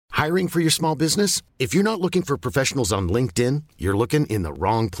Hiring for your small business? If you're not looking for professionals on LinkedIn, you're looking in the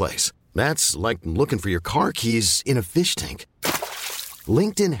wrong place. That's like looking for your car keys in a fish tank.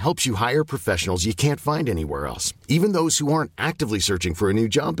 LinkedIn helps you hire professionals you can't find anywhere else, even those who aren't actively searching for a new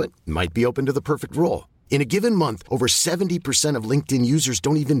job but might be open to the perfect role. In a given month, over 70% of LinkedIn users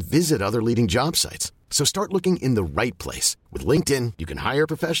don't even visit other leading job sites. So start looking in the right place. With LinkedIn, you can hire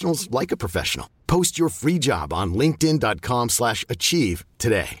professionals like a professional. Post your free job on linkedin.com/achieve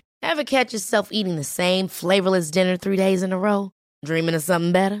today. Ever catch yourself eating the same flavorless dinner 3 days in a row? Dreaming of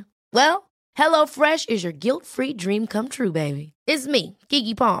something better? Well, HelloFresh is your guilt-free dream come true, baby. It's me,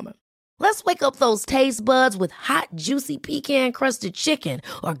 Keke Palmer. Let's wake up those taste buds with hot, juicy pecan-crusted chicken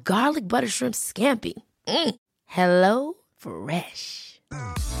or garlic butter shrimp scampi. Hello Fresh.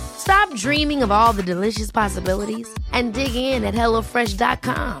 Stop dreaming of all the delicious possibilities and dig in at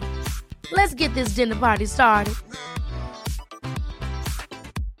HelloFresh.com. Let's get this dinner party started.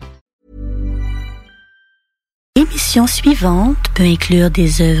 L'émission suivante peut inclure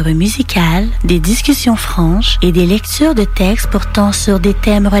des œuvres musicales, des discussions franches et des lectures de textes portant sur des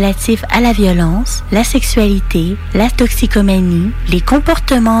thèmes relatifs à la violence, la sexualité, la toxicomanie, les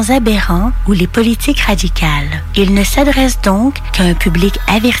comportements aberrants ou les politiques radicales. Il ne s'adresse donc qu'à un public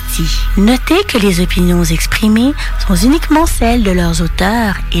averti. Notez que les opinions exprimées sont uniquement celles de leurs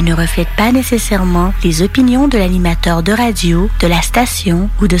auteurs et ne reflètent pas nécessairement les opinions de l'animateur de radio, de la station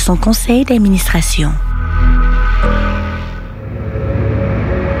ou de son conseil d'administration.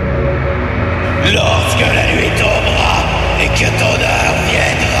 Lorsque la nuit tombera et que ton heure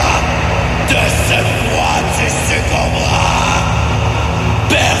viendra, de ce froid tu succomberas.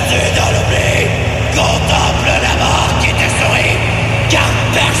 Perdu dans l'oubli, contemple la mort qui te sourit, car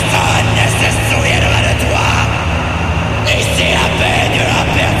personne ne se souviendra de toi. Et si à peine tu l'as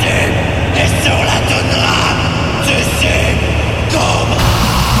perdu, et sur la toundra, tu succomberas.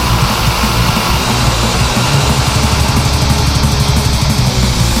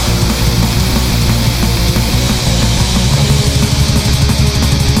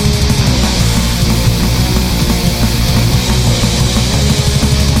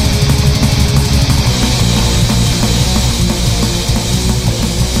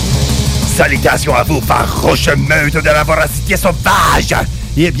 Salutations à vous, farouches meutes de la voracité sauvage!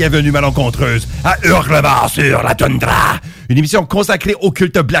 Et bienvenue, malencontreuse, à Hurlement sur la toundra! Une émission consacrée au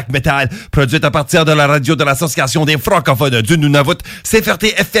culte black metal, produite à partir de la radio de l'Association des francophones du Nunavut,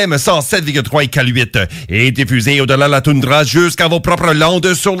 CFRT FM 107,3 et K8, et diffusée au-delà de la toundra jusqu'à vos propres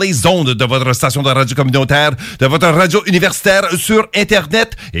landes sur les ondes de votre station de radio communautaire, de votre radio universitaire sur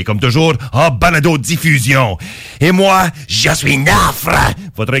Internet, et comme toujours, en balado-diffusion. Et moi, je suis Nafre,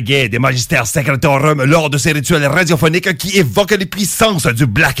 votre guide et magistère secretorum lors de ces rituels radiophoniques qui évoquent les puissances du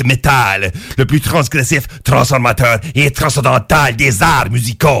black metal, le plus transgressif, transformateur et transcendantal des arts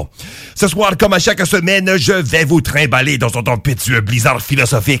musicaux. Ce soir, comme à chaque semaine, je vais vous trimballer dans un tempétueux blizzard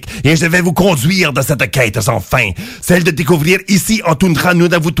philosophique et je vais vous conduire dans cette quête sans fin, celle de découvrir ici en toundra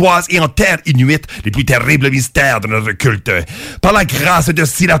nunavuttoise et en terre inuite les plus terribles mystères de notre culte. Par la grâce de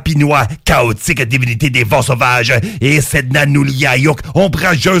Sirapinois, chaotique divinité des vents sauvages, et Sedna Nuliayuk,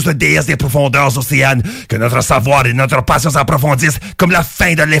 ombrageuse déesse des profondeurs océanes, que notre savoir et notre passion s'approfondissent comme la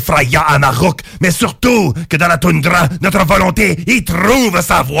fin de l'effrayant Amaruk, mais surtout que dans la toundra, notre volonté y trouve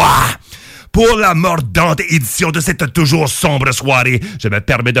sa voie. Pour la mordante édition de cette toujours sombre soirée, je me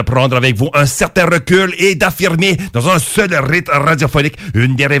permets de prendre avec vous un certain recul et d'affirmer dans un seul rite radiophonique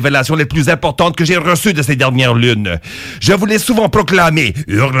une des révélations les plus importantes que j'ai reçues de ces dernières lunes. Je vous l'ai souvent proclamé,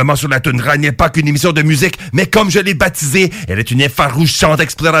 Hurlement sur la toundra n'est pas qu'une émission de musique, mais comme je l'ai baptisée, elle est une effarouchante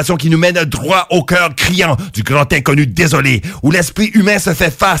exploration qui nous mène droit au cœur criant du grand inconnu désolé, où l'esprit humain se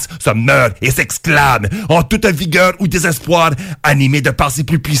fait face, se meurt et s'exclame, en toute vigueur ou désespoir, animé de par ses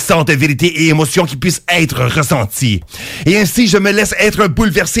plus puissantes vérités et émotions qui puissent être ressenties. Et ainsi, je me laisse être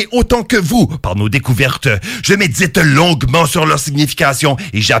bouleversé autant que vous par nos découvertes. Je médite longuement sur leur signification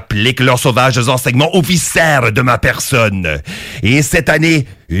et j'applique leurs sauvages enseignements aux viscères de ma personne. Et cette année,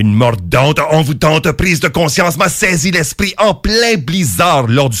 une mordante, envoûtante prise de conscience m'a saisi l'esprit en plein blizzard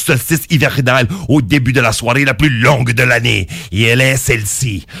lors du solstice hivernal au début de la soirée la plus longue de l'année. Et elle est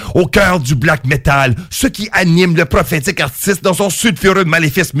celle-ci. Au cœur du black metal, ce qui anime le prophétique artiste dans son sulfureux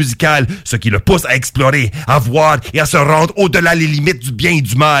maléfice musical, ce qui le pousse à explorer, à voir et à se rendre au-delà les limites du bien et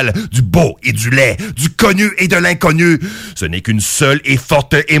du mal, du beau et du laid, du connu et de l'inconnu. Ce n'est qu'une seule et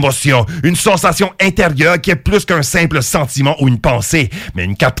forte émotion, une sensation intérieure qui est plus qu'un simple sentiment ou une pensée, mais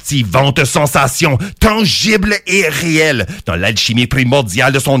une captivante sensation, tangible et réelle, dans l'alchimie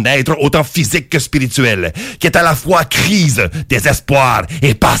primordiale de son être autant physique que spirituel, qui est à la fois crise, désespoir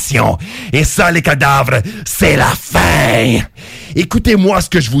et passion. Et ça, les cadavres, c'est la fin! Écoutez-moi ce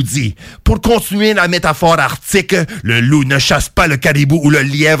que je vous dis. Pour continuer la métaphore arctique, le loup ne chasse pas le caribou ou le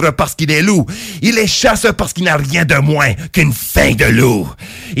lièvre parce qu'il est loup. Il les chasse parce qu'il n'a rien de moins qu'une faim de loup.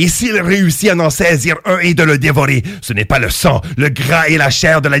 Et s'il réussit à en saisir un et de le dévorer, ce n'est pas le sang, le gras et la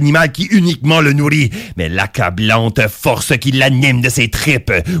chair de l'animal qui uniquement le nourrit, mais l'accablante force qui l'anime de ses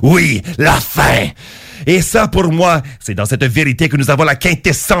tripes. Oui, la faim. Et ça, pour moi, c'est dans cette vérité que nous avons la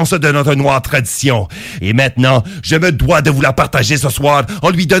quintessence de notre noire tradition. Et maintenant, je me dois de vous la partager ce soir en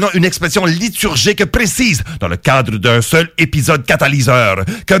lui donnant une expression liturgique précise dans le cadre d'un seul épisode catalyseur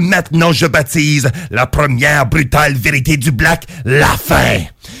que maintenant je baptise la première brutale vérité du Black, la faim.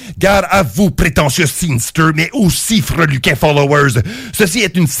 Gare à vous, prétentieux Scenesters, mais aussi freluquins followers. Ceci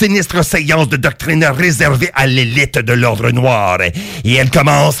est une sinistre séance de doctrine réservée à l'élite de l'ordre noir. Et elle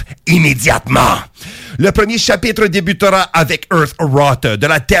commence immédiatement. Le premier chapitre débutera avec Earth Rot, de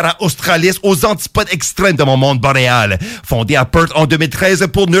la Terra Australis aux antipodes extrêmes de mon monde boréal. Fondé à Perth en 2013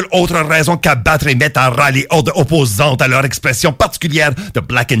 pour nulle autre raison qu'abattre et mettre à ras les hordes opposantes à leur expression particulière de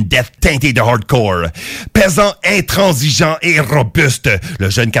Black and Death teintée de hardcore. Pesant, intransigeant et robuste, le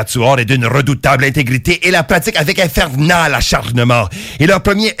jeune quatuor est d'une redoutable intégrité et la pratique avec infernal acharnement. Et leur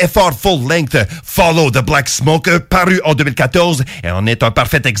premier effort full-length, Follow the Black Smoke, paru en 2014, en est un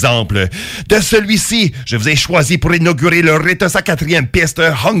parfait exemple. De celui-ci, je vous ai choisi pour inaugurer le rite sa quatrième piste,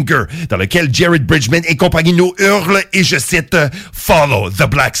 Hunger, dans lequel Jared Bridgman et compagnie nous hurlent, et je cite, Follow the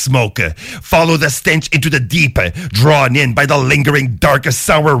black smoke. Follow the stench into the deep, drawn in by the lingering dark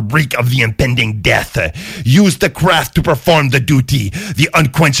sour reek of the impending death. Use the craft to perform the duty, the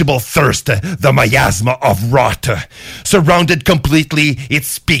unquenchable thirst, the miasma of rot. Surrounded completely, it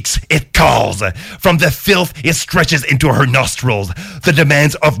speaks, it calls. From the filth, it stretches into her nostrils. The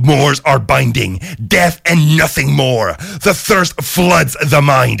demands of Moors are binding. Death and nothing more. The thirst floods the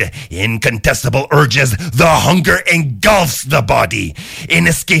mind. Incontestable urges, the hunger engulfs the body.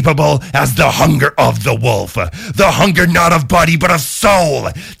 Inescapable as the hunger of the wolf. The hunger not of body but of soul.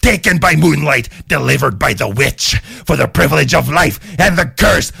 Taken by moonlight, delivered by the witch. For the privilege of life and the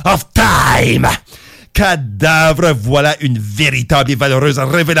curse of time. Cadavre, voilà une véritable et valeureuse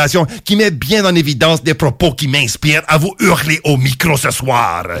révélation qui met bien en évidence des propos qui m'inspirent à vous hurler au micro ce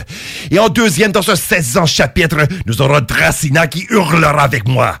soir. Et en deuxième, dans ce 16e chapitre, nous aurons Dracina qui hurlera avec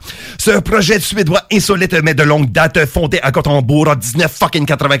moi. Ce projet suédois insolite mais de longue date, fondé à Gothenburg en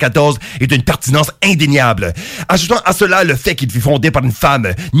 1994, est d'une pertinence indéniable. Ajoutant à cela le fait qu'il fut fondé par une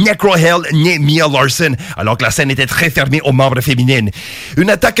femme, Necrohell née Mia Larson, alors que la scène était très fermée aux membres féminines. Une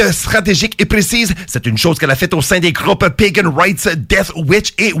attaque stratégique et précise, c'est une chose qu'elle a faite au sein des groupes Pagan Rights, Death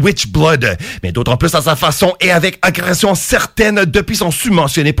Witch et Witchblood, mais d'autant plus à sa façon et avec agression certaine depuis son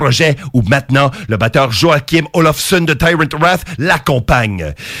submentionné projet où maintenant le batteur Joachim Olofsson de Tyrant Wrath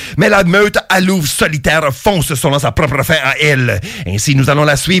l'accompagne. Mais la meute à louve solitaire fonce selon sa propre fin à elle. Ainsi, nous allons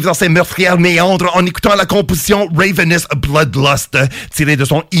la suivre dans ses meurtrières méandres en écoutant la composition Ravenous Bloodlust, tirée de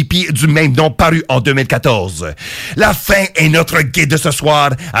son EP du même nom paru en 2014. La fin est notre guide ce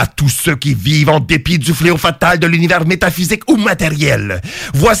soir à tous ceux qui vivent en dépit du fléau fatal de l'univers métaphysique ou matériel.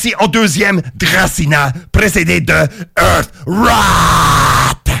 Voici en deuxième Dracina, précédé de Earth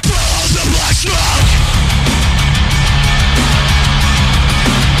Rot!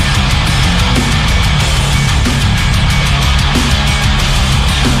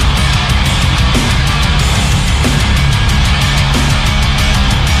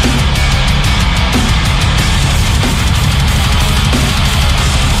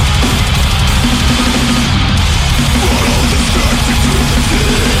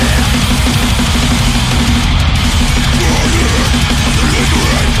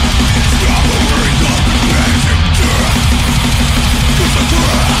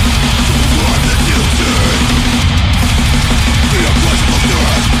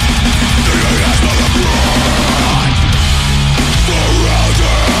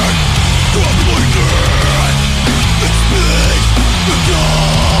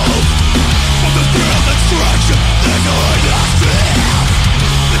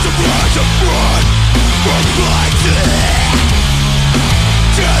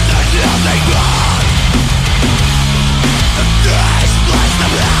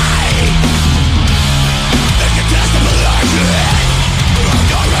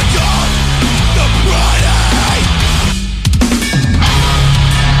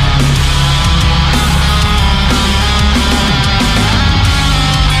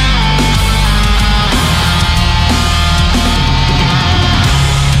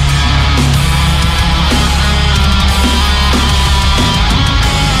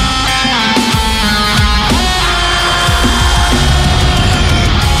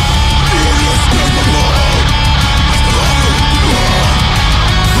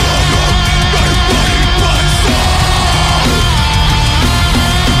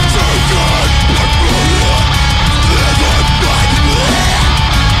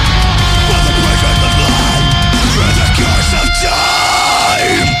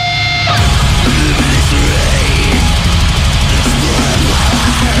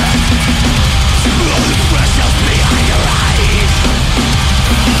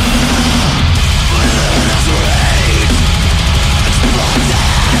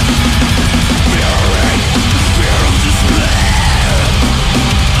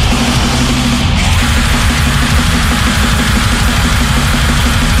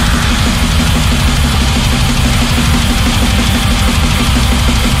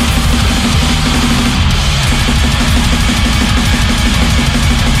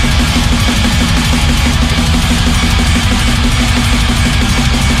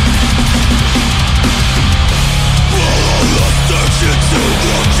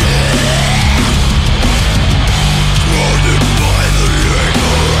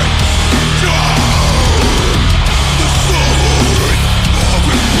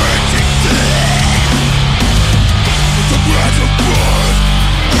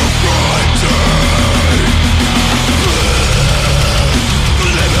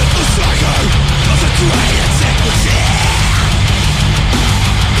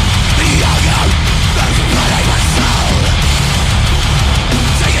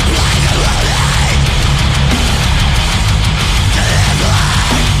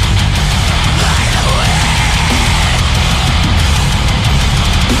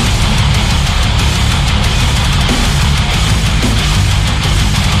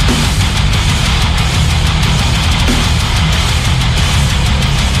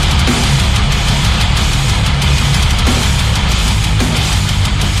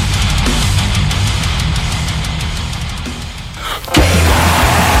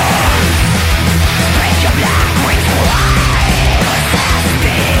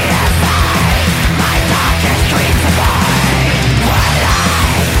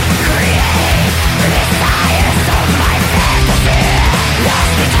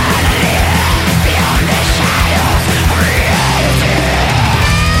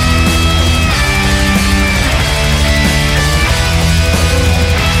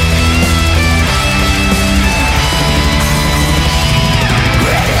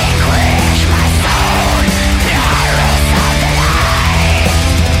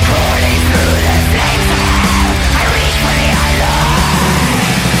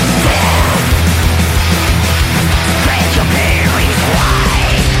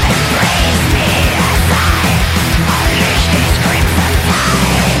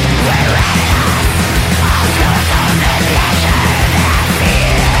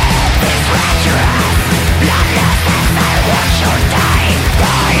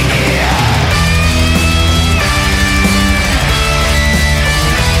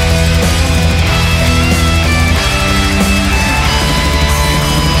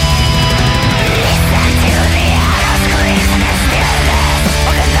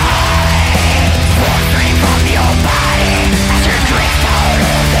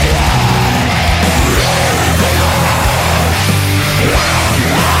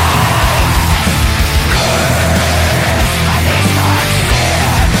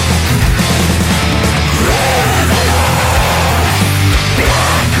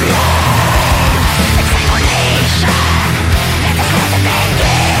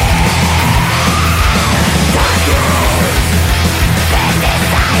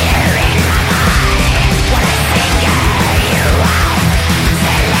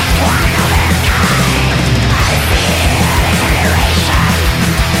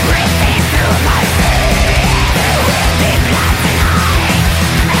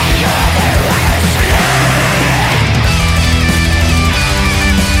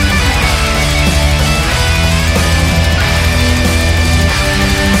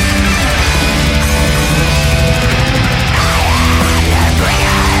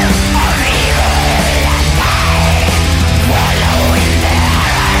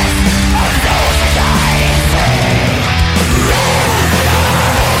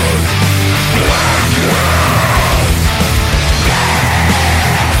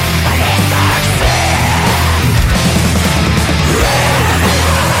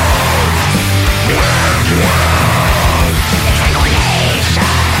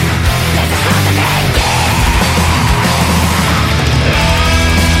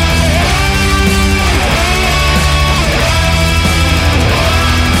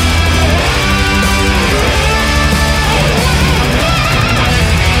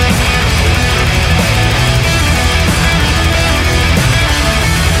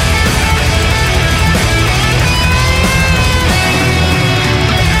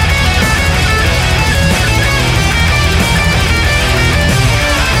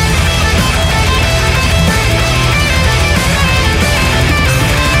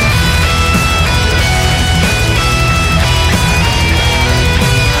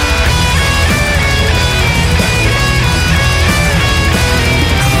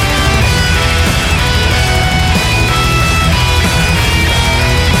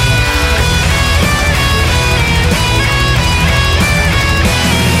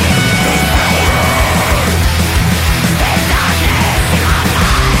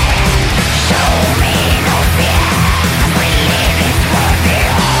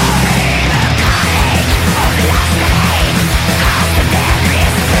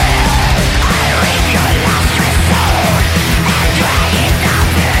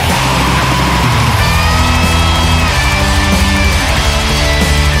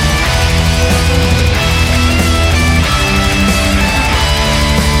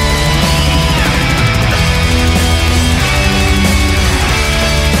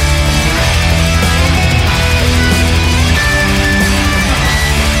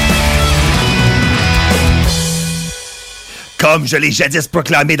 Comme je l'ai jadis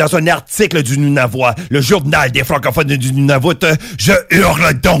proclamé dans un article du Nunavut, le journal des francophones du Nunavut, je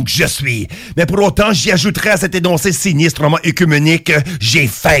hurle donc je suis. Mais pour autant, j'y ajouterai à cet énoncé sinistrement œcuménique, j'ai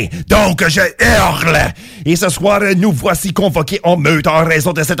faim, donc je hurle. Et ce soir, nous voici convoqués en meute en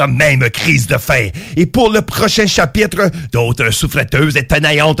raison de cette même crise de faim. Et pour le prochain chapitre, d'autres souffleteuses et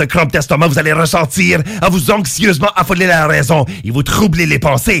tenaillantes crampes d'estomac vous allez ressentir à vous anxieusement affoler la raison et vous troubler les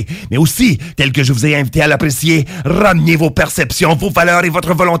pensées. Mais aussi, tel que je vous ai invité à l'apprécier, ramenez vos perceptions, vos valeurs et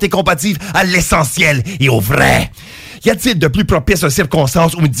votre volonté compatible à l'essentiel et au vrai. Y a-t-il de plus propice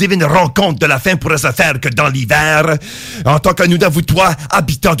circonstances où une divine rencontre de la faim pourrait se faire que dans l'hiver? En tant que Nunavuttois,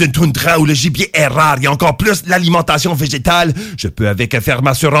 habitant d'une toundra où le gibier est rare et encore plus l'alimentation végétale, je peux avec ferme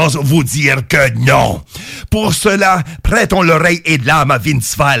assurance vous dire que non. Pour cela, prêtons l'oreille et l'âme à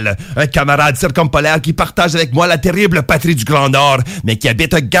Vince Val, un camarade circumpolaire qui partage avec moi la terrible patrie du Grand Nord, mais qui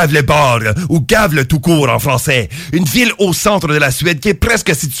habite Gavleborg, ou Gavle tout court en français, une ville au centre de la Suède qui est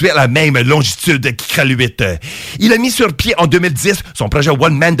presque située à la même longitude qu'Iqaluit. Il a mis sur pied en 2010 son projet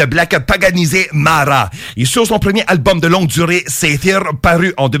One Man de Black paganisé Mara. Et sur son premier album de longue durée, Satyr,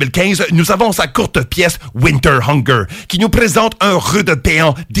 paru en 2015, nous avons sa courte pièce Winter Hunger, qui nous présente un rude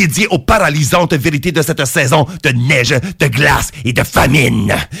péant dédié aux paralysantes vérités de cette saison de neige, de glace et de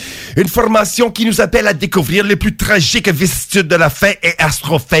famine. Une formation qui nous appelle à découvrir les plus tragiques vicissitudes de la faim est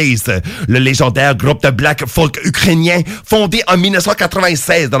Astrophase, le légendaire groupe de black folk ukrainien fondé en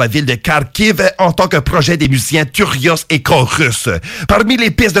 1996 dans la ville de Kharkiv en tant que projet des musiciens Turios et Chorus. Parmi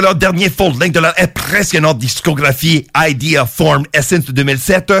les pistes de leur dernier full-length de leur impressionnante discographie Idea Form Essence de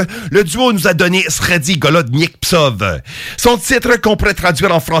 2007, le duo nous a donné Sredi Golodnik Psov. Son titre qu'on pourrait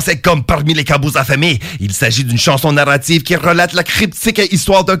traduire en français comme Parmi les cabots affamés, il s'agit d'une chanson narrative qui relate la cryptique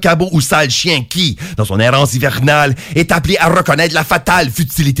histoire d'un cabot ou sale chien qui, dans son errance hivernale, est appelé à reconnaître la fatale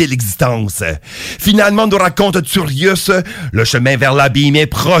futilité de l'existence. Finalement, nous raconte Turius, le chemin vers l'abîme est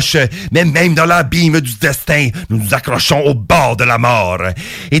proche, mais même dans l'abîme du destin, nous nous accrochons au bord de la mort.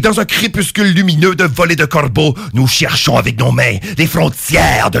 Et dans un crépuscule lumineux de volées de corbeaux, nous cherchons avec nos mains les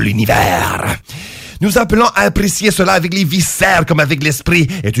frontières de l'univers. Nous appelons à apprécier cela avec les viscères comme avec l'esprit,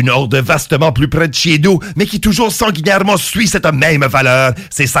 est une horde vastement plus près de chez nous, mais qui toujours sanguinairement suit cette même valeur,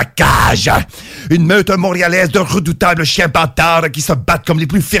 c'est sa cage. Une meute montréalaise de redoutables chiens bâtards qui se battent comme les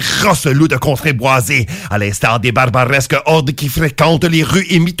plus féroces loups de contrées boisées, à l'instar des barbaresques hordes qui fréquentent les rues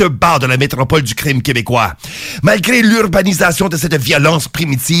et miteux bars de la métropole du crime québécois. Malgré l'urbanisation de cette violence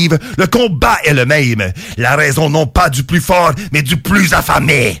primitive, le combat est le même. La raison non pas du plus fort, mais du plus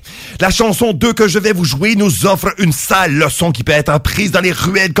affamé. La chanson 2 que je vais vous jouer nous offre une sale leçon qui peut être prise dans les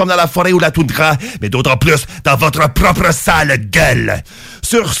ruelles comme dans la forêt ou la toundra, mais d'autant plus dans votre propre sale gueule.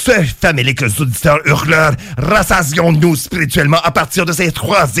 Sur ce, faméliques auditeurs hurleurs, rassasions-nous spirituellement à partir de ces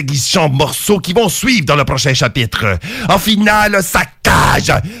 3 églissants morceaux qui vont suivre dans le prochain chapitre. En finale, sa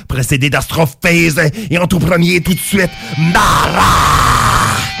cage, précédée d'Astrophase, et en tout premier, tout de suite, Mara!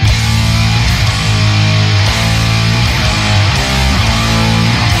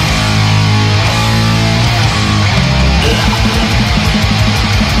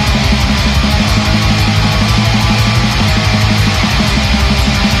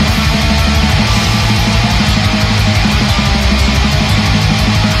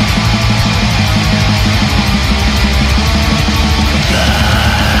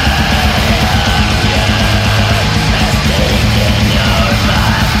 Your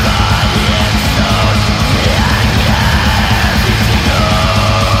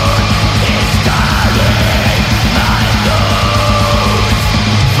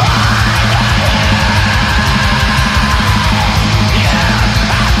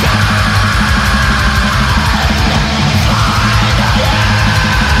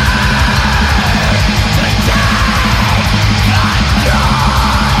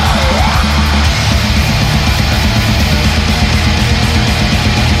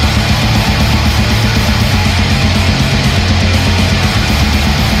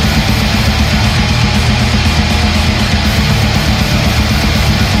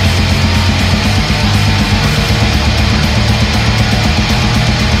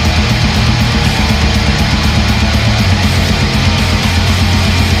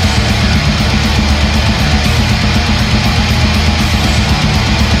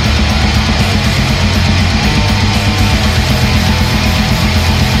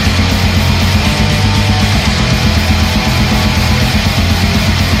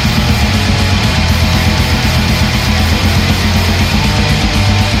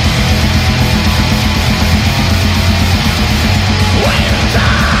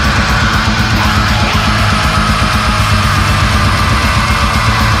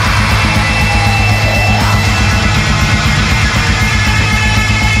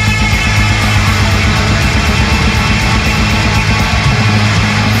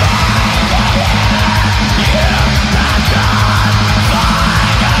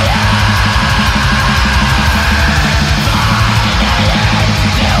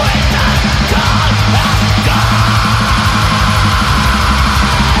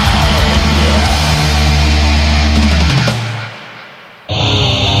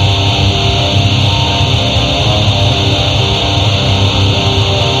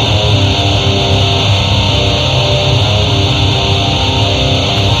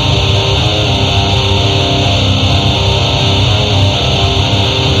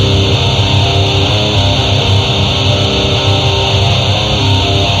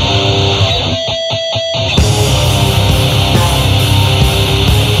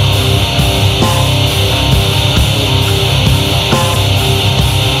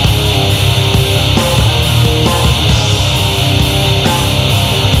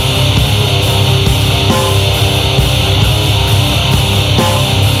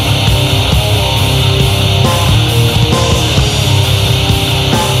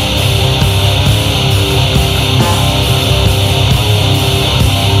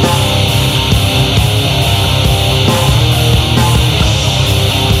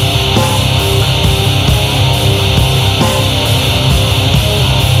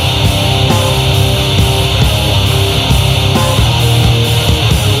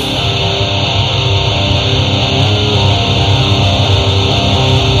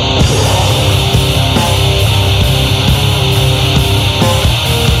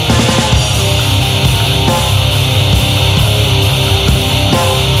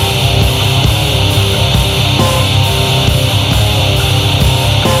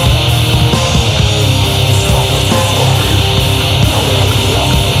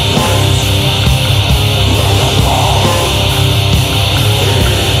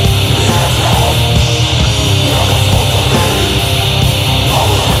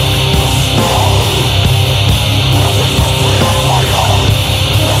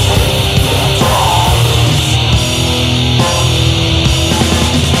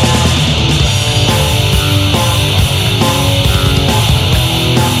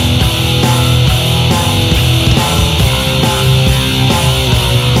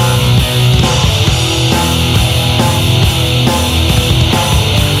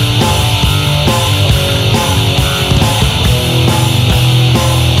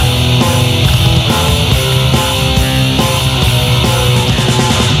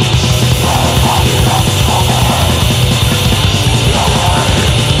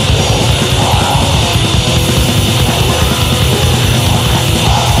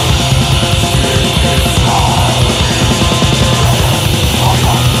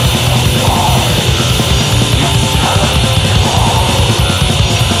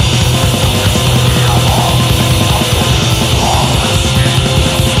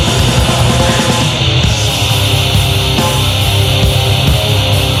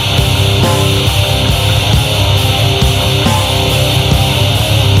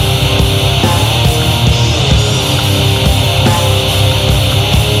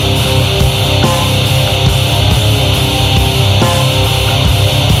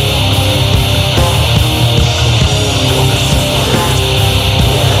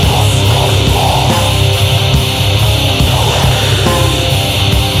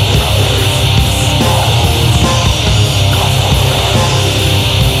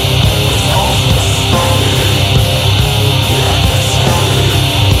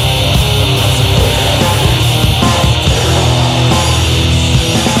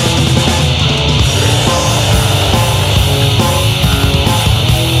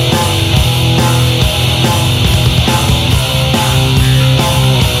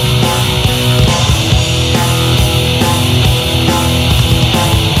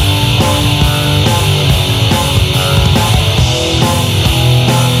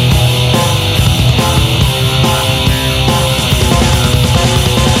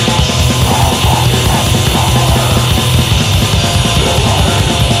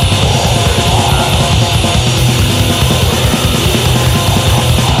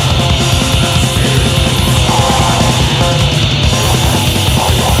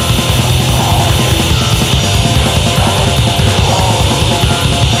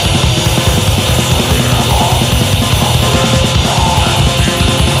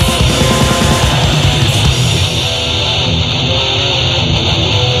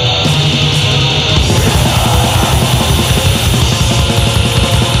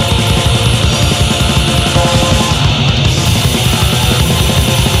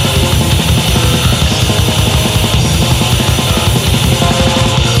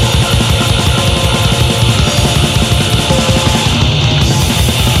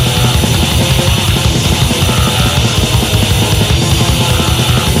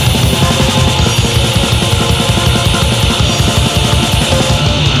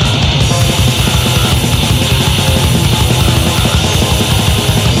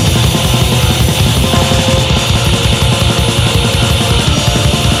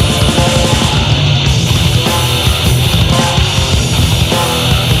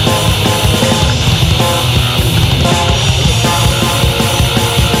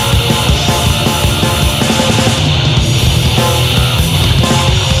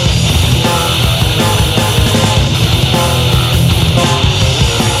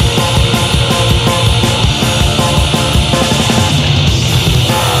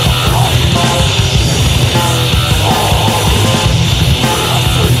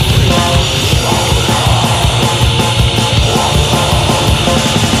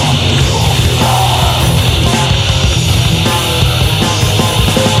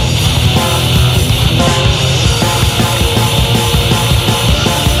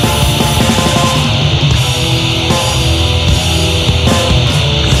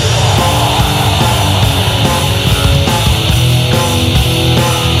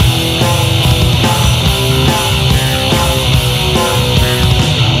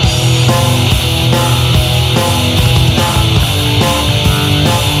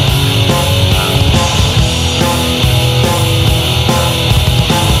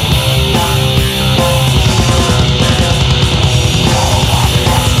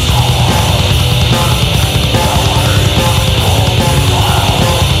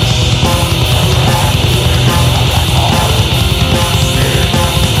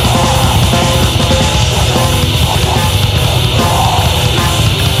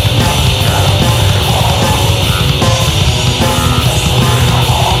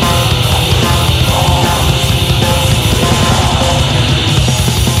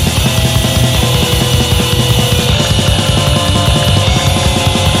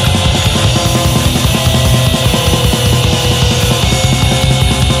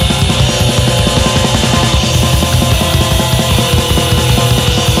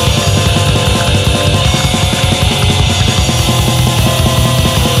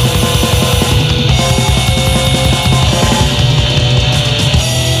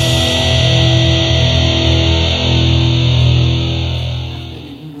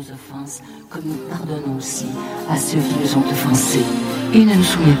et ne nous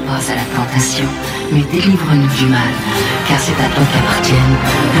soumets pas à la tentation, mais délivre-nous du mal, car c'est à toi qu'appartiennent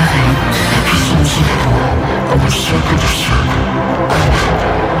le règne, la puissance et la gloire, pour le siècle des siècles.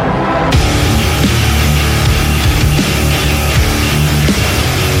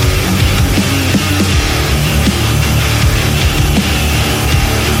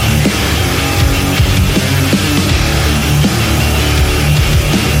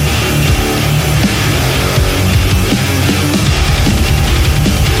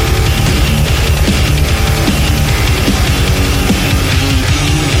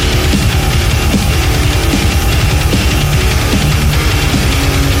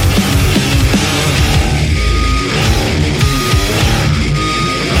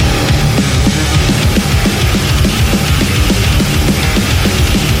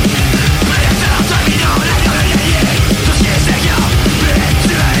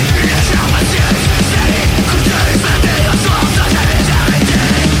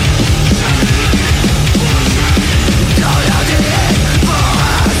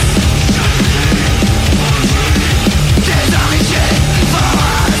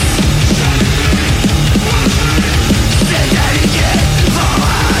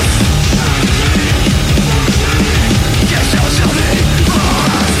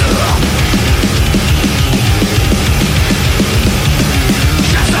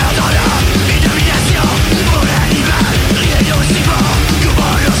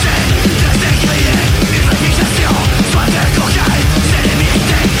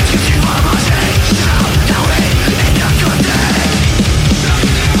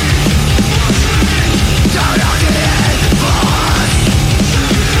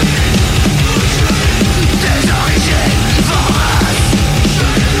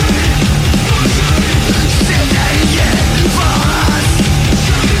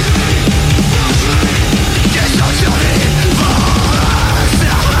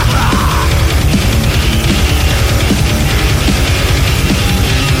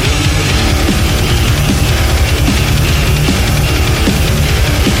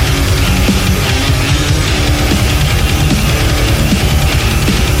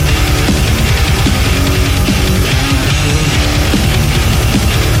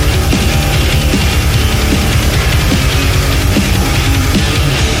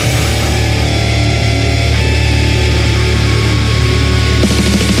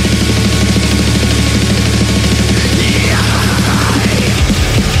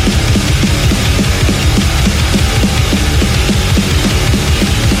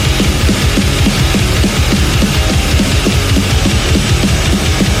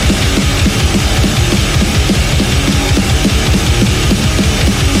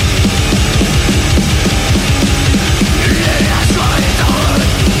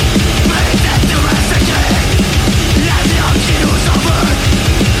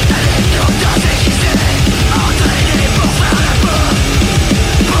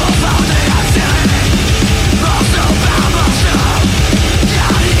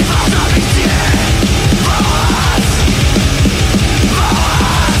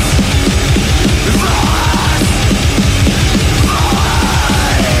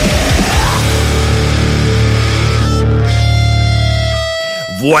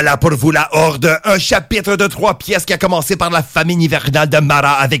 Voilà pour vous la Horde, un chapitre de 3 pièces qui a commencé par la famine hivernale de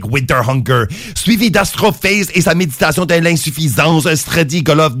Mara avec Winter Hunger, suivi d'Astrophase et sa méditation de l'insuffisance, Strady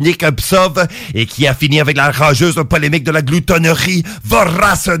Golovnik Psov, et qui a fini avec la rageuse polémique de la gloutonnerie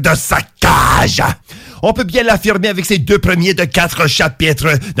vorace de sa cage. On peut bien l'affirmer avec ces 2 premiers de 4 chapitres.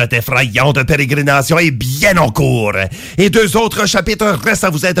 Notre effrayante pérégrination est bien en cours. Et 2 autres chapitres restent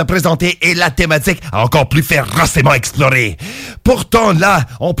à vous être présentés et la thématique a encore plus férocement explorée. Pourtant, là,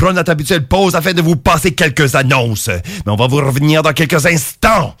 on prend notre habituelle pause afin de vous passer quelques annonces. Mais on va vous revenir dans quelques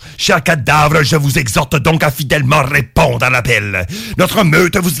instants. Chers cadavres, je vous exhorte donc à fidèlement répondre à l'appel. Notre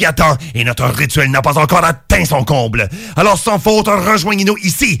meute vous y attend et notre rituel n'a pas encore atteint son comble. Alors, sans faute, rejoignez-nous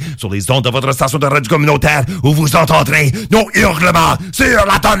ici, sur les ondes de votre station de radio communautaire, où vous entendrez nos hurlements sur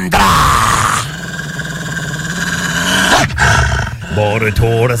la toundra. Bon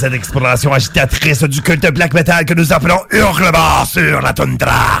retour à cette exploration agitatrice du culte black metal que nous appelons Hurlement sur la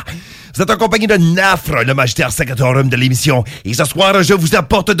toundra. Vous êtes en compagnie de Nafre, le magistère secretorum de l'émission. Et ce soir, je vous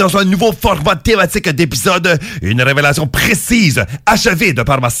apporte dans un nouveau format thématique d'épisode une révélation précise, achevée de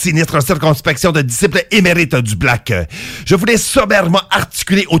par ma sinistre circonspection de disciple émérite du Black. Je voulais sommairement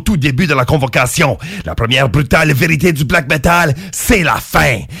articuler au tout début de la convocation. La première brutale vérité du Black Metal, c'est la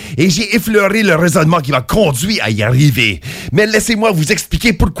fin. Et j'ai effleuré le raisonnement qui m'a conduit à y arriver. Mais laissez-moi vous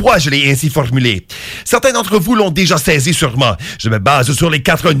expliquer pourquoi je l'ai ainsi formulé. Certains d'entre vous l'ont déjà saisi sûrement. Je me base sur les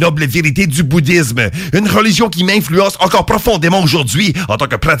 4 nobles vérités vérité du bouddhisme, une religion qui m'influence encore profondément aujourd'hui en tant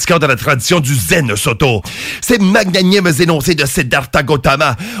que pratiquant de la tradition du Zen Soto. Ces magnanimes énoncés de Siddhartha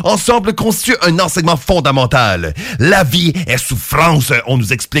Gautama ensemble constituent un enseignement fondamental. La vie est souffrance, on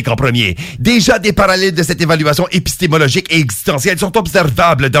nous explique en premier. Déjà, des parallèles de cette évaluation épistémologique et existentielle sont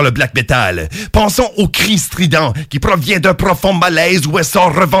observables dans le black metal. Pensons au cri strident qui provient d'un profond malaise ou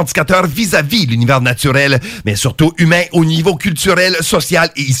essor revendicateur vis-à-vis l'univers naturel, mais surtout humain au niveau culturel, social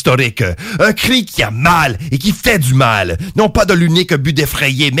et historique. Un cri qui a mal et qui fait du mal. Non pas de l'unique but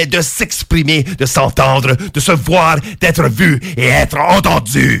d'effrayer, mais de s'exprimer, de s'entendre, de se voir, d'être vu et être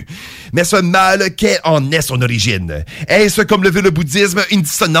entendu. Mais ce mal, quelle en est son origine? Est-ce, comme le veut le bouddhisme, une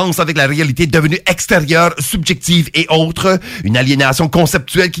dissonance avec la réalité devenue extérieure, subjective et autre? Une aliénation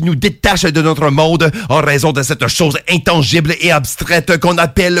conceptuelle qui nous détache de notre monde en raison de cette chose intangible et abstraite qu'on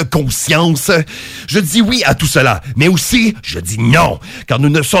appelle conscience? Je dis oui à tout cela, mais aussi, je dis non, car nous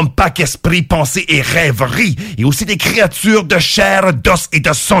ne sommes pas qu'esprit, pensée et rêverie, et aussi des créatures de chair, d'os et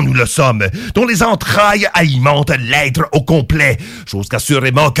de sang nous le sommes, dont les entrailles alimentent l'être au complet, chose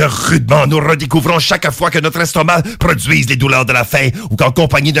qu'assurément que nous redécouvrons chaque fois que notre estomac produise les douleurs de la faim ou qu'en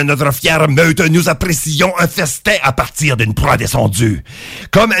compagnie de notre fière meute, nous apprécions un festin à partir d'une proie descendue.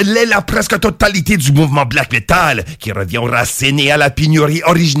 Comme l'est la presque totalité du mouvement black metal, qui revient aux racines et à la pénurie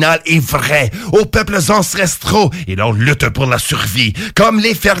originale et vraie, aux peuples ancestraux et leur lutte pour la survie, comme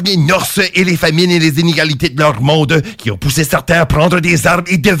les fermiers norses et les famines et les inégalités de leur monde qui ont poussé certains à prendre des armes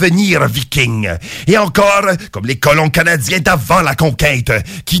et devenir vikings. Et encore, comme les colons canadiens d'avant la conquête,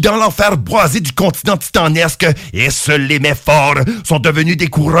 qui dans l'enfer boisé du continent titanesque, et seuls les mets forts sont devenus des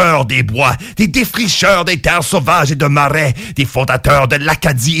coureurs des bois, des défricheurs des terres sauvages et de marais, des fondateurs de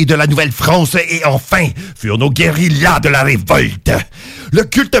l'Acadie et de la Nouvelle-France, et enfin, furent nos guérillas de la révolte. Le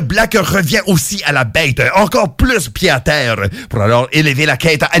culte black revient aussi à la bête, encore plus pied à terre, pour alors élever la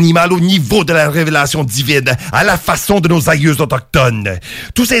quête animale au niveau de la révélation divine, à la façon de nos aïeux autochtones.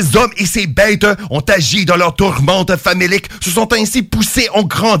 Tous ces hommes et ces bêtes ont agi dans leur tourmente famélique, se sont ainsi poussés, ont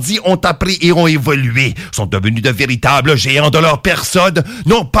grandi, ont appris et ont évolué, sont devenus de véritables géants de leur personne,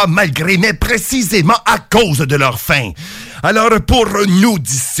 non pas malgré, mais précisément à cause de leur faim. Alors, pour nous,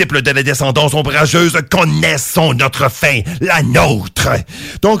 disciples de la descendance ombrageuse, connaissons notre fin, la nôtre.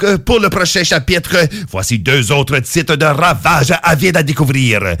 Donc, pour le prochain chapitre, voici 2 autres titres de ravage avides à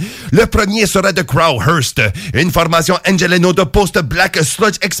découvrir. Le premier sera de Crowhurst, une formation Angeleno de post-black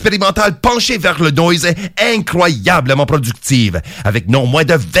sludge expérimental penchée vers le noise, incroyablement productive, avec non moins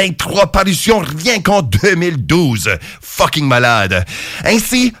de 23 parutions rien qu'en 2012. Fucking malade.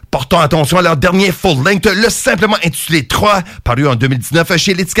 Ainsi, portons attention à leur dernier full-length, le simplement intitulé 3, paru en 2019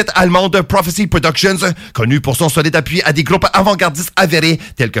 chez l'étiquette allemande Prophecy Productions, connu pour son solide appui à des groupes avant-gardistes avérés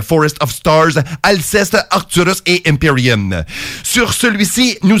tels que Forest of Stars, Alceste, Arcturus et Imperium. Sur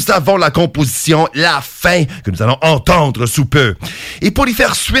celui-ci, nous avons la composition La Fin que nous allons entendre sous peu. Et pour y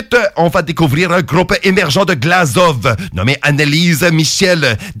faire suite, on va découvrir un groupe émergent de Glazov, nommé Annelise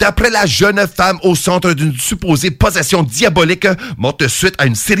Michel, d'après la jeune femme au centre d'une supposée possession diabolique, morte suite à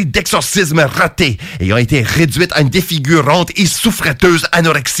une série d'exorcismes ratés, ayant été réduite à une défigurante et souffreteuse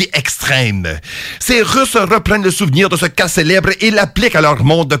anorexie extrême. Ces Russes reprennent le souvenir de ce cas célèbre et l'appliquent à leur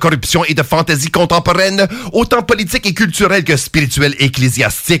monde de corruption et de fantaisie contemporaine, autant politique et culturelle que spirituelle et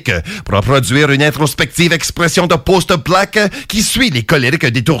ecclésiastique, pour produire une introspective expression de post-black qui suit les colériques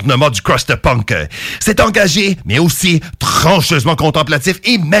détournements du crust punk. C'est engagé, mais aussi trancheusement contemplatif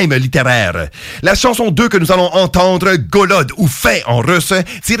et même littéraire. La chanson 2 que nous allons entendre, Golod ou Fin en russe,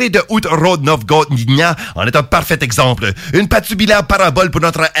 tirée de Utrodnovgodnia, en est un parfait exemple. Une patubulaire parabole pour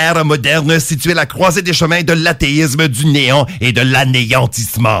notre ère moderne située à la croisée des chemins de l'athéisme, du néant et de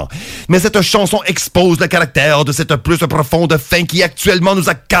l'anéantissement. Mais cette chanson expose le caractère de cette plus profonde fin qui actuellement nous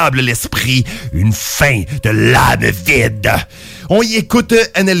accable l'esprit. Une fin de l'âme vide. On y écoute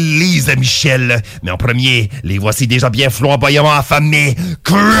Annelise Michel, mais en premier, les voici déjà bien flamboyamment affamés,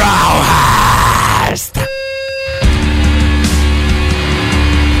 Crowhurst!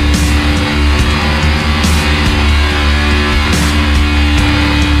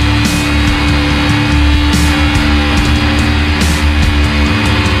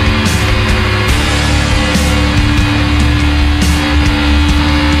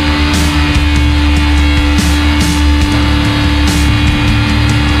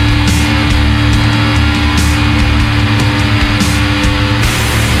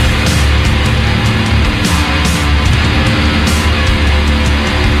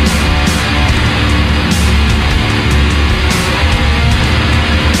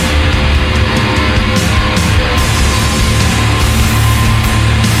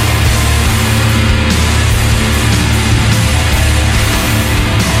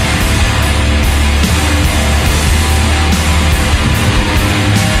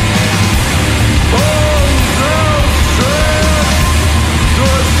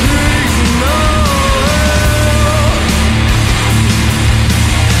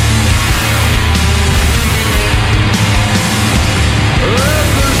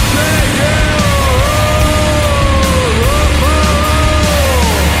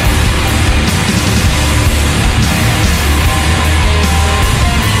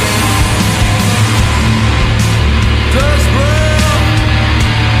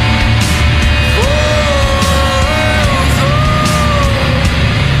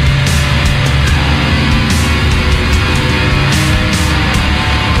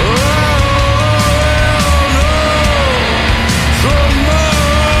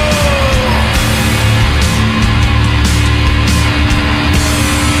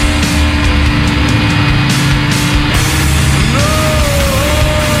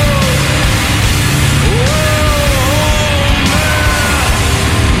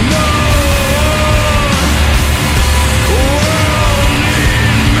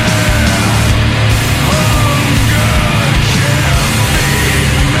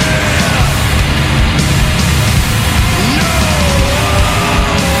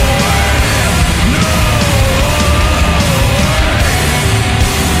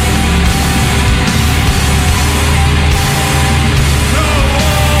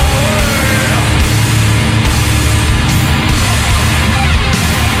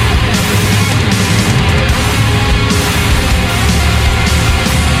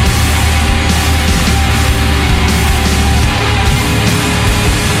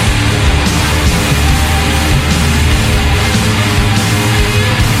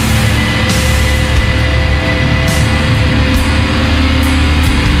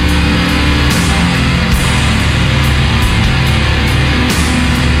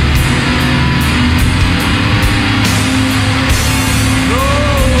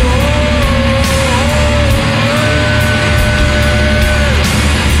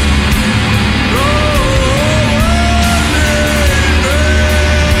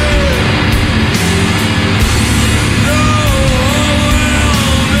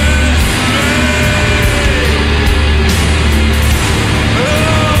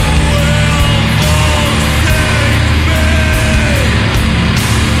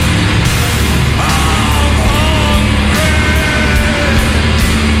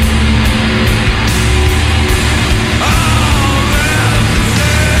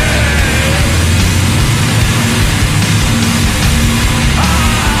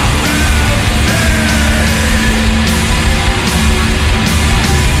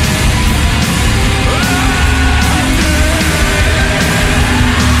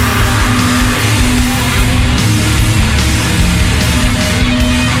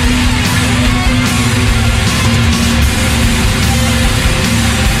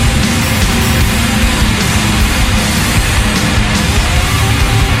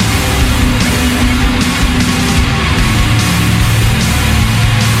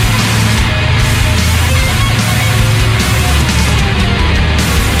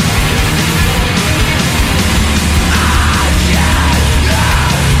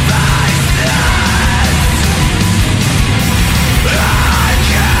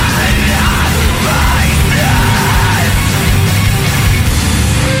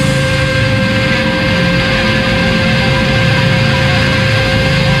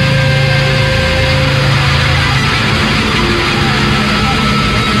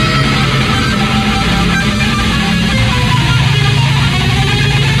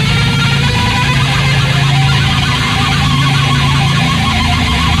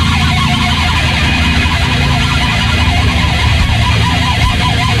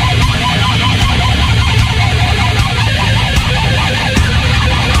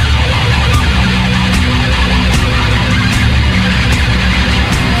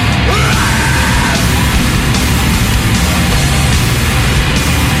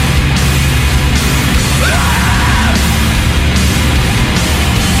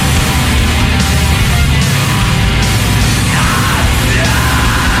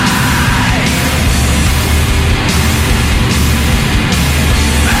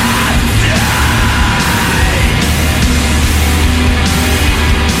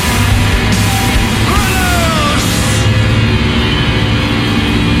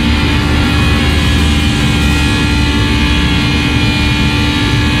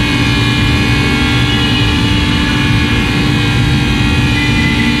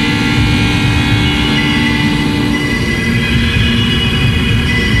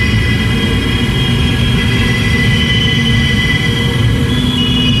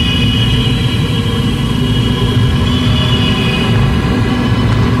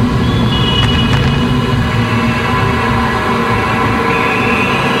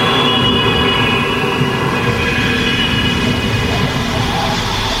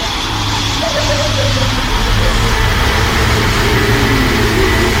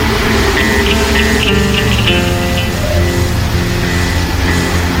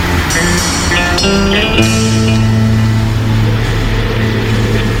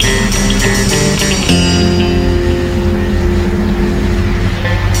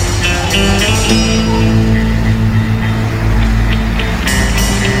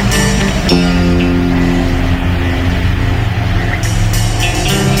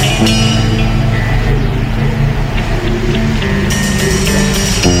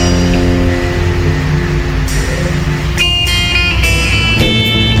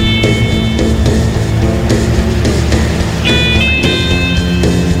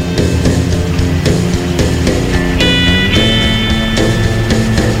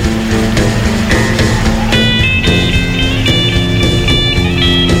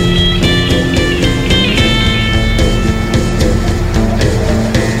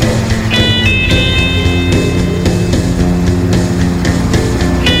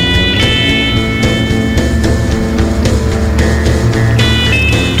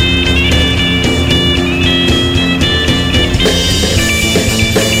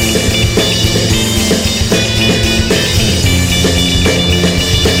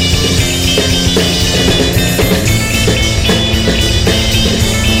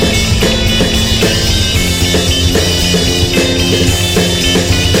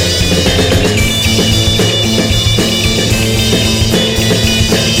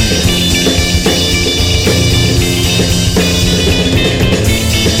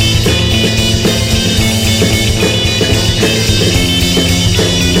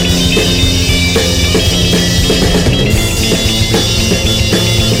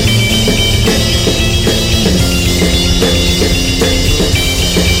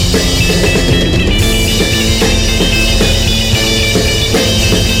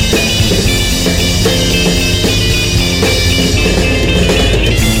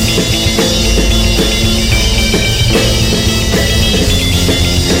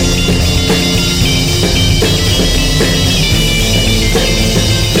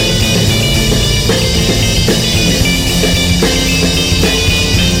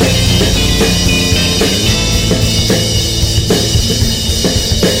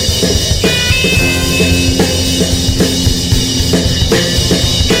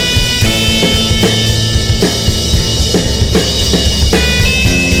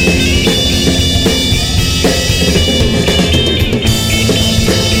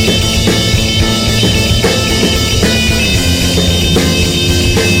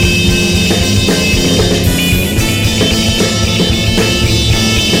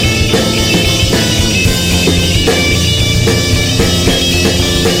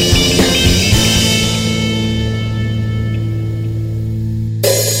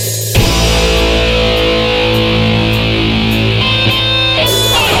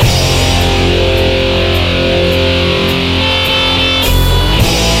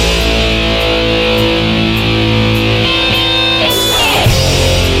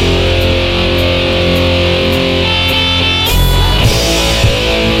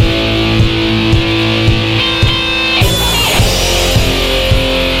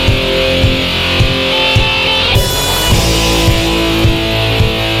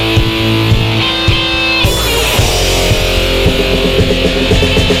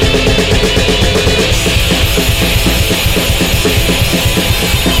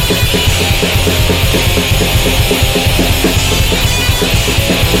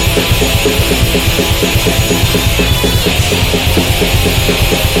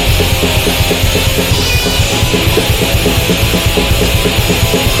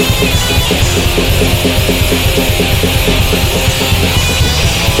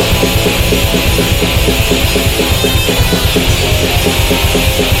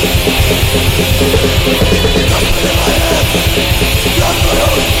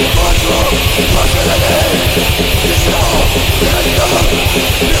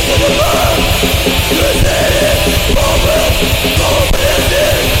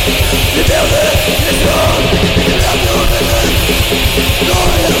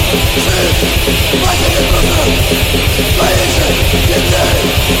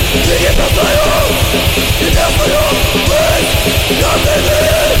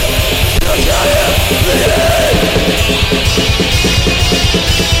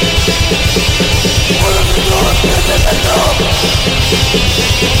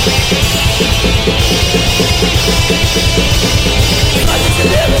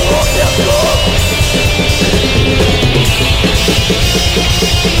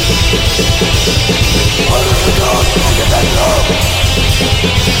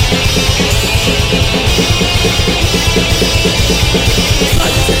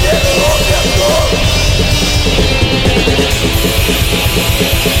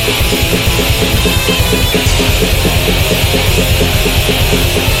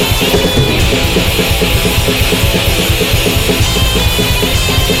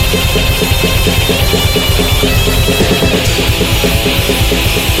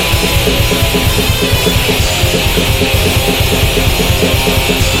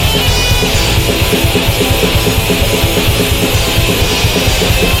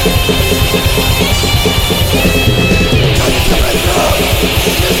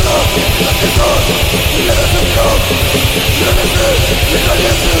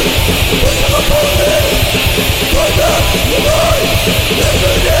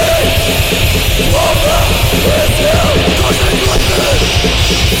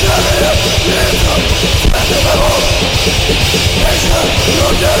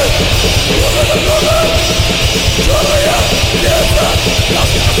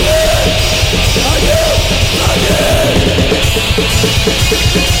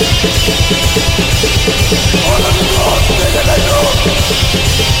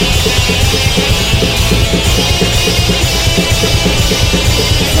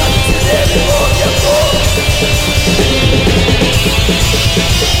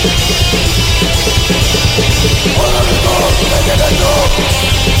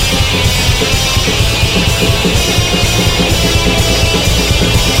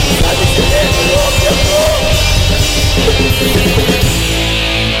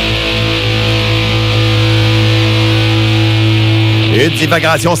 Une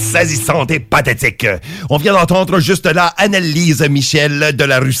divagation saisissante et pathétique. On vient d'entendre juste là Annelise Michel de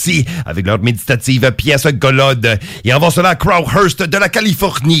la Russie avec leur méditative pièce Golode. Et avant cela, Crowhurst de la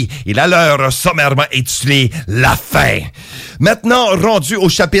Californie. Et la leur sommairement intitulée La fin. Maintenant, rendu au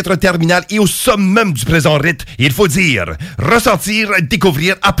chapitre terminal et au summum du présent rite, il faut dire, ressentir,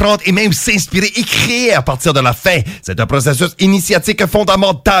 découvrir, apprendre et même s'inspirer et créer à partir de la fin. C'est un processus initiatique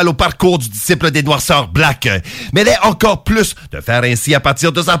fondamental au parcours du disciple des Noirceurs Black. Mais il est encore plus de faire ainsi à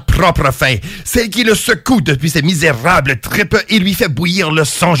partir de sa propre fin, celle qui le secoue depuis ses misérables tripes et lui fait bouillir le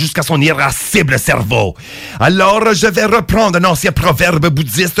sang jusqu'à son irascible cerveau. Alors, je vais reprendre un ancien proverbe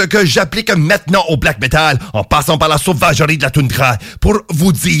bouddhiste que j'applique maintenant au black metal en passant par la sauvagerie de la toundra pour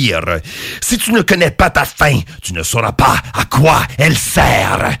vous dire, si tu ne connais pas ta fin, tu ne sauras pas à quoi elle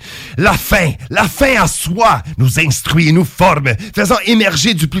sert. La fin à soi, nous instruit et nous forme, faisant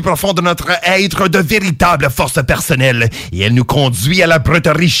émerger du plus profond de notre être de véritables forces personnelles, et elle nous conduit à la brute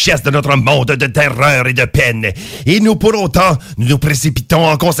richesse de notre monde de terreur et de peine. Et nous, pour autant, nous précipitons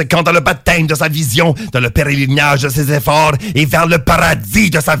en conséquent dans le baptême de sa vision, dans le pèlerinage de ses efforts et vers le paradis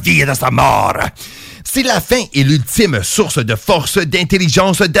de sa vie et de sa mort. Si la fin est l'ultime source de force,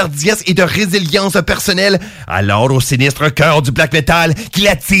 d'intelligence, d'hardiesse et de résilience personnelle, alors au sinistre cœur du black metal qu'il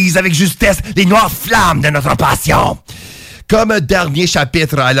attise avec justesse les noires flammes de notre passion. Comme dernier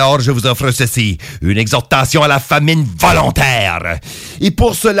chapitre, alors, je vous offre ceci, une exhortation à la famine volontaire. Et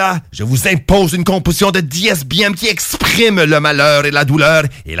pour cela, je vous impose une composition de dies biem qui exprime le malheur et la douleur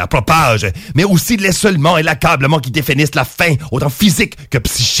et la propage, mais aussi l'essolement et l'accablement qui définissent la faim, autant physique que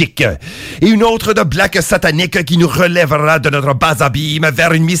psychique. Et une autre de black satanique qui nous relèvera de notre bas abîme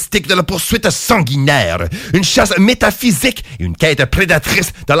vers une mystique de la poursuite sanguinaire, une chasse métaphysique et une quête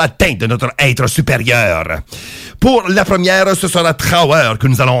prédatrice dans l'atteinte de notre être supérieur. Pour la première, ce sera Trauer que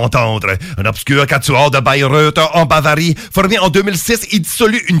nous allons entendre, un obscur quatuor de Bayreuth en Bavarie, formé en 2006 et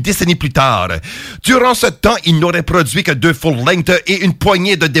dissolu une décennie plus tard. Durant ce temps, il n'aurait produit que 2 full-length et une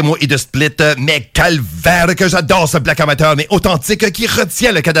poignée de démos et de splits, mais calvaire que j'adore ce black amateur mais authentique qui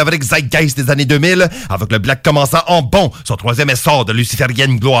retient le cadavérique zeitgeist des années 2000, avec le black commençant en bon son 3e essor de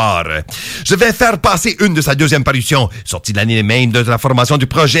luciférienne gloire. Je vais faire passer une de sa 2e parution, sortie de l'année même de la formation du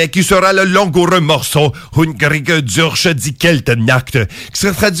projet, qui sera le langoureux morceau Hungrig durch die Keltenacht, qui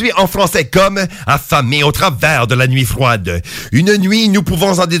serait traduit en français comme « affamé au travers de la nuit froide ». Une nuit, nous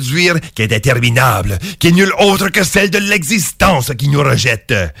pouvons en déduire, qui est interminable, qui est nulle autre que celle de l'existence qui nous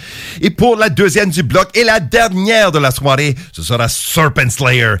rejette. Et pour la deuxième du bloc et la dernière de la soirée, ce sera Serpent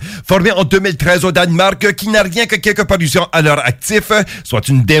Slayer, formé en 2013 au Danemark, qui n'a rien que quelques parutions à leur actif, soit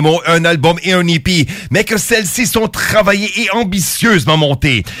une démo, un album et un EP, mais que celles-ci sont travaillées et ambitieusement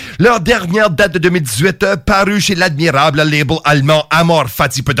montées. Leur dernière date de 2018, parue chez l'admirable label allemand Amor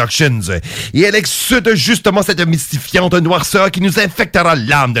Fati Productions, et elle exude justement cette mystifiante noirceur qui nous infectera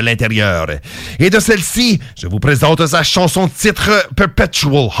l'âme de l'intérieur. Et de celle-ci, je vous présente sa chanson titre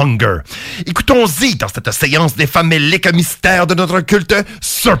Perpetual Hunger. Écoutons-y dans cette séance des faméliques mystères de notre culte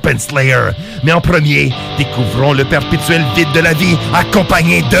Serpent Slayer. Mais en premier, découvrons le perpétuel vide de la vie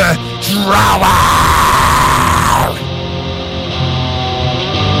accompagné de Drower!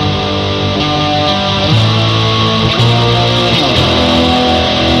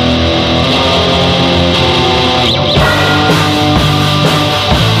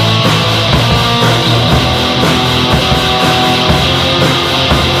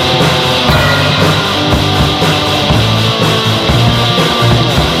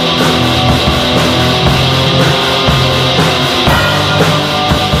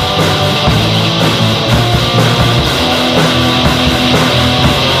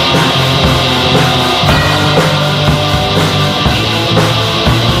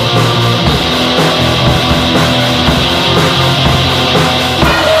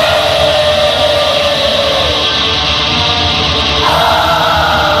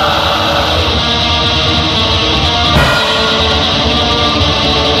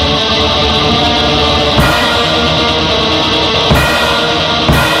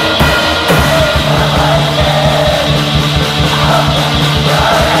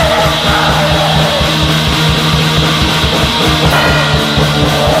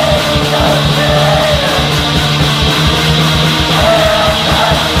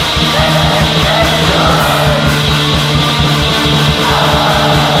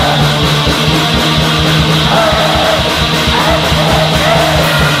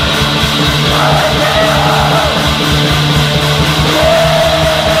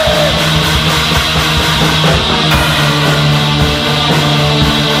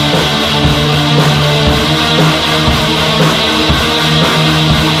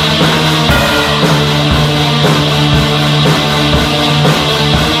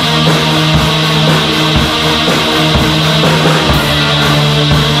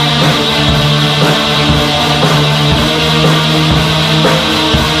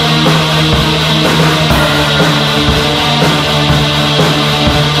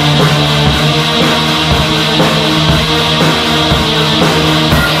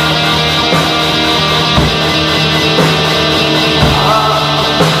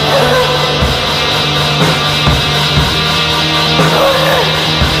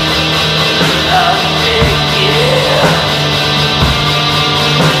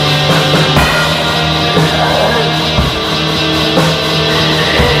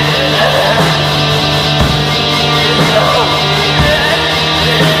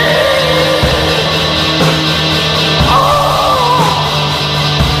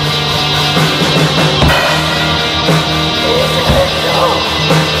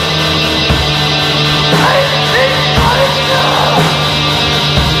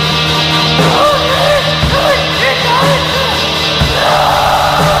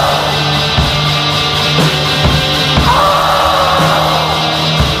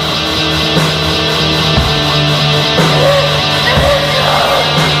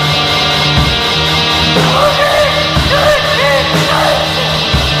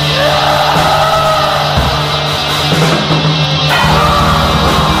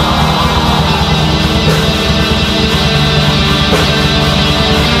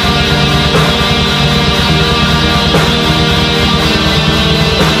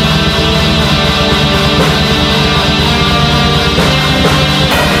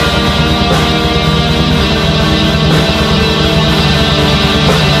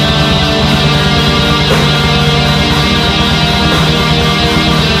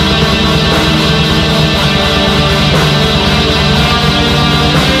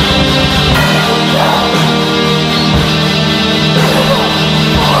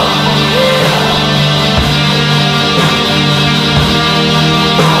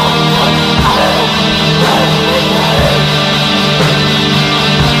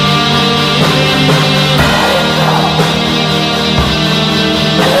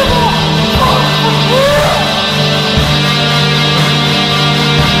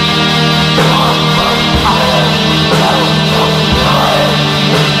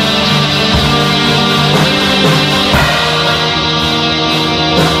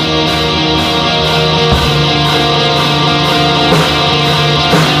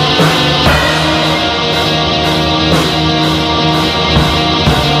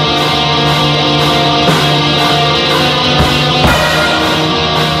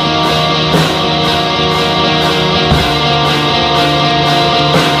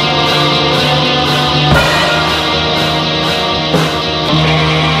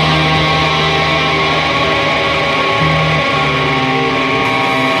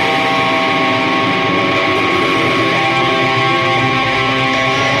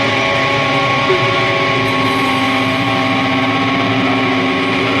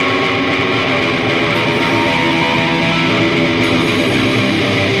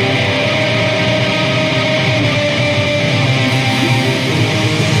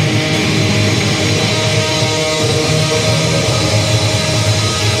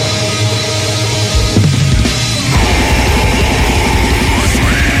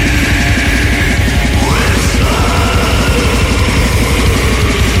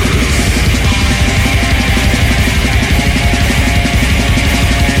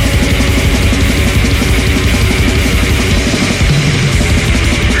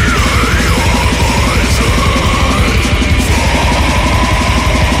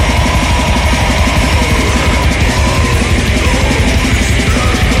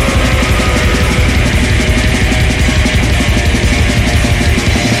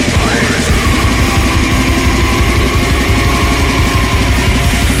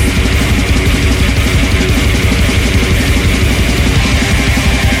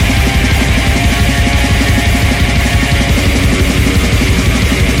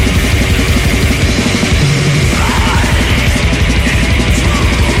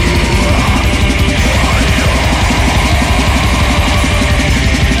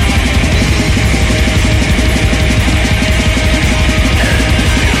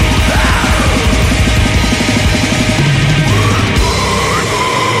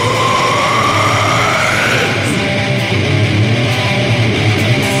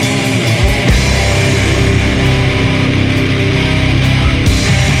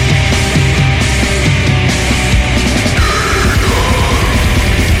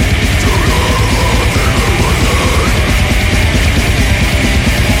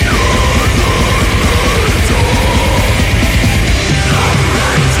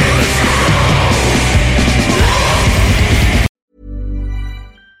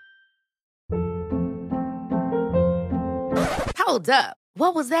 Hold up.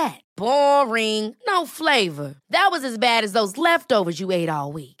 What was that? Boring. No flavor. That was as bad as those leftovers you ate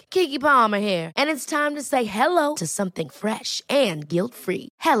all week. Keke Palmer here, and it's time to say hello to something fresh and guilt-free.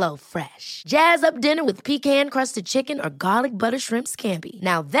 Hello Fresh. Jazz up dinner with pecan-crusted chicken or garlic butter shrimp scampi.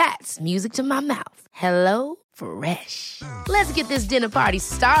 Now that's music to my mouth. Hello Fresh. Let's get this dinner party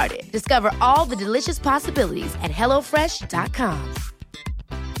started. Discover all the delicious possibilities at HelloFresh.com.